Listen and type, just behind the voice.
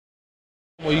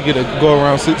Well, you get to go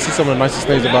around, see some of the nicest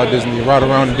things about Disney, ride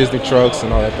around in Disney trucks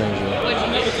and all that things.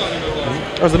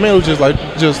 Yeah. As the main was just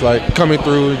like coming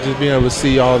through, just being able to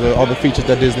see all the features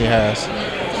that Disney has.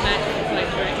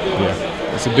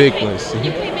 Yeah, it's a big place.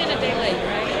 You came in a day late,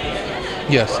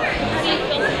 right? Yes.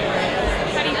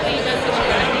 How do you feel you guys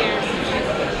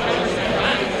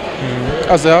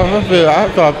got here? I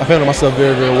handled myself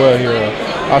very, very well here.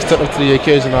 I stepped up to the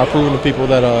occasion. I've proven to people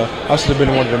that I should have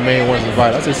been one of the main ones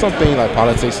invited. I said something like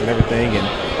politics and everything, and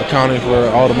accounting for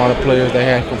all the amount of players they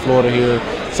had from Florida here.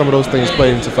 Some of those things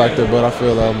played into factor, but I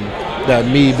feel that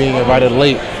me being invited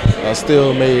late, I've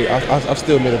still made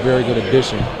a very good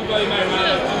addition.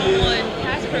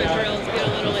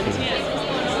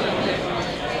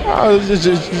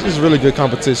 It's really good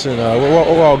competition.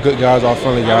 We're all good guys, all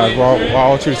friendly guys. We're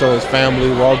all treat each other as family.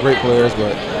 We're all great players,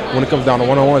 but when it comes down to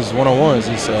one-on-ones, it's one-on-ones.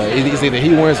 It's either he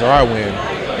wins or I win,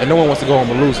 and no one wants to go home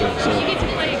a loser. So. You get to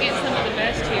play against some of the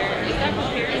best here. Is that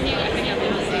preparing you? I think I'm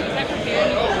going to say, is that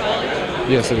preparing you for college?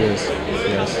 Yes, it is.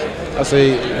 Yes, I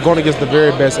say going against the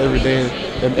very best every day,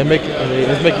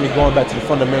 it's making me going back to the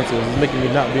fundamentals. It's making me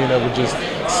not being able to just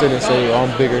sit and say, oh,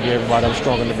 I'm bigger than everybody, I'm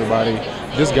stronger than everybody.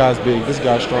 This guy's big, this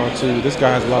guy's strong too, this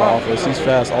guy has a lot of offense, he's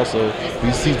fast also,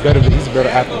 he's a better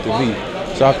athlete than me.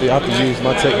 So I have to use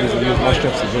my techniques and use my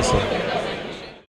strengths against him.